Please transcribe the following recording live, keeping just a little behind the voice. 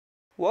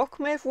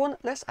Welcome everyone,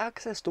 let's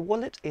access the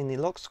wallet in the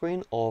lock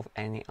screen of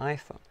any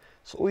iPhone.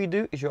 So all you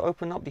do is you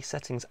open up the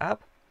settings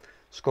app,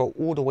 scroll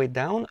all the way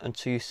down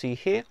until you see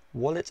here,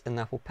 wallet and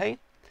Apple Pay.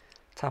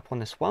 Tap on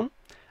this one.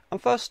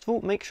 And first of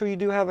all, make sure you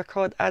do have a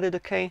card added,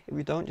 okay? If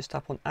you don't, just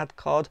tap on add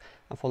card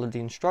and follow the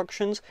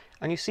instructions.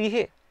 And you see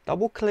here,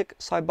 double click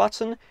side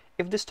button.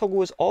 If this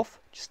toggle is off,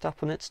 just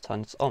tap on it to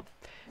turn it on.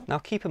 Now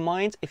keep in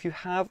mind, if you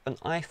have an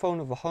iPhone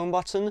with a home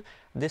button,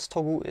 this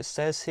toggle, it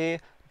says here,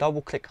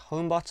 double click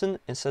home button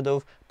instead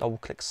of double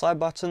click side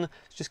button.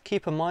 So just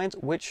keep in mind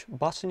which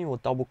button you are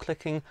double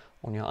clicking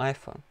on your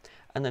iPhone.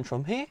 And then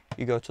from here,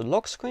 you go to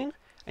lock screen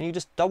and you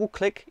just double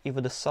click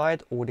either the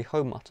side or the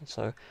home button.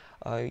 So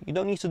you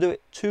don't need to do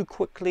it too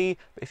quickly,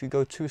 but if you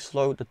go too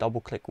slow, the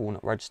double click will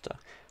not register.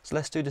 So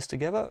let's do this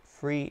together.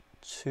 3,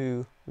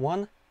 2,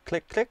 1,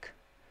 click, click.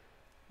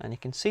 And you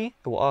can see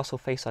it will ask for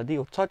Face ID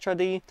or Touch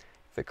ID.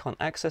 If it can't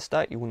access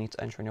that, you will need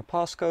to enter in your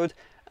passcode.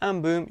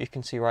 And boom, you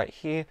can see right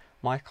here,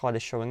 my card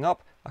is showing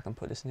up. I can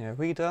put this near a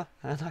reader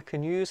and I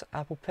can use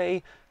Apple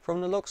Pay from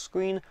the lock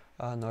screen,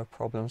 no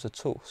problems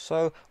at all.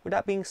 So with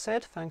that being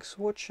said, thanks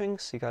for watching.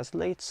 See you guys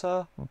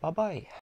later. Bye bye.